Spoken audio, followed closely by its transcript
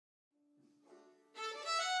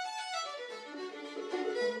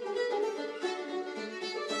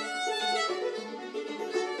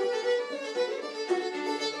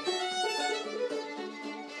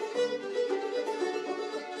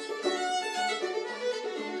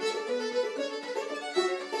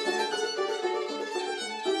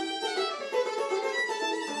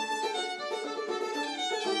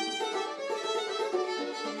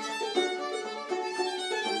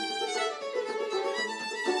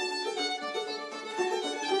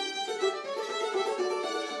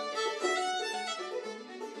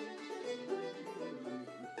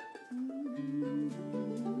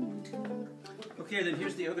Okay, then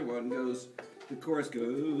here's the other one. The chorus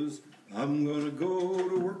goes, I'm gonna go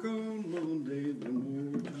to work on Monday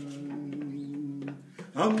one more time.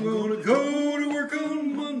 I'm gonna go to work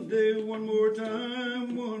on Monday one more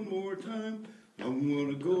time, one more time. I'm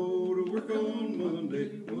gonna go to work on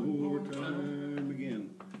Monday one more time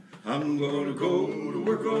again. I'm gonna go to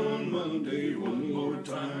work on Monday one more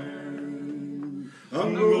time.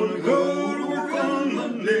 I'm gonna go to work on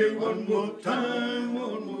Monday one more time,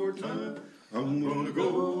 one more time. I'm gonna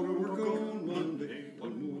go to work on Monday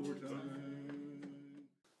one more time.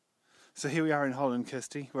 So here we are in Holland,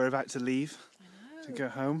 Kirsty. We're about to leave to go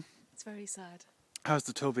home. It's very sad. How's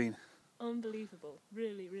the tour been? Unbelievable.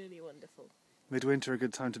 Really, really wonderful. Midwinter a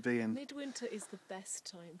good time to be in? Midwinter is the best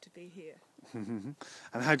time to be here. And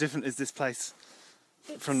how different is this place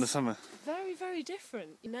from the summer? Very, very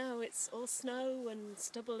different. Now it's all snow and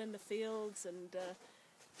stubble in the fields and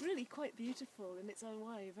really quite beautiful in its own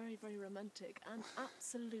way. Very, very romantic and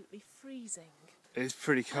absolutely freezing. It's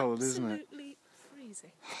pretty cold, isn't it? Absolutely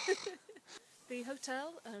freezing. The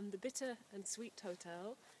hotel, the Bitter and Sweet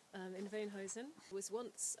Hotel in Veenhuizen, was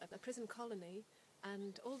once a prison colony,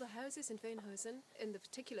 and all the houses in Veenhuizen, in the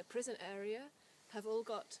particular prison area, have all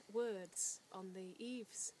got words on the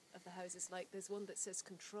eaves of the houses. Like there's one that says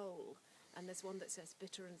control, and there's one that says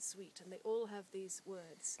bitter and sweet, and they all have these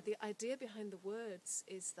words. The idea behind the words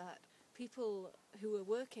is that people who were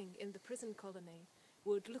working in the prison colony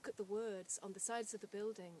would look at the words on the sides of the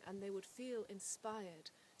building and they would feel inspired,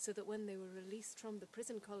 so that when they were released from the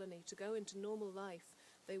prison colony to go into normal life,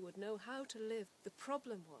 they would know how to live. The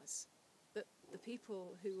problem was that the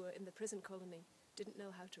people who were in the prison colony didn't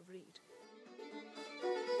know how to read.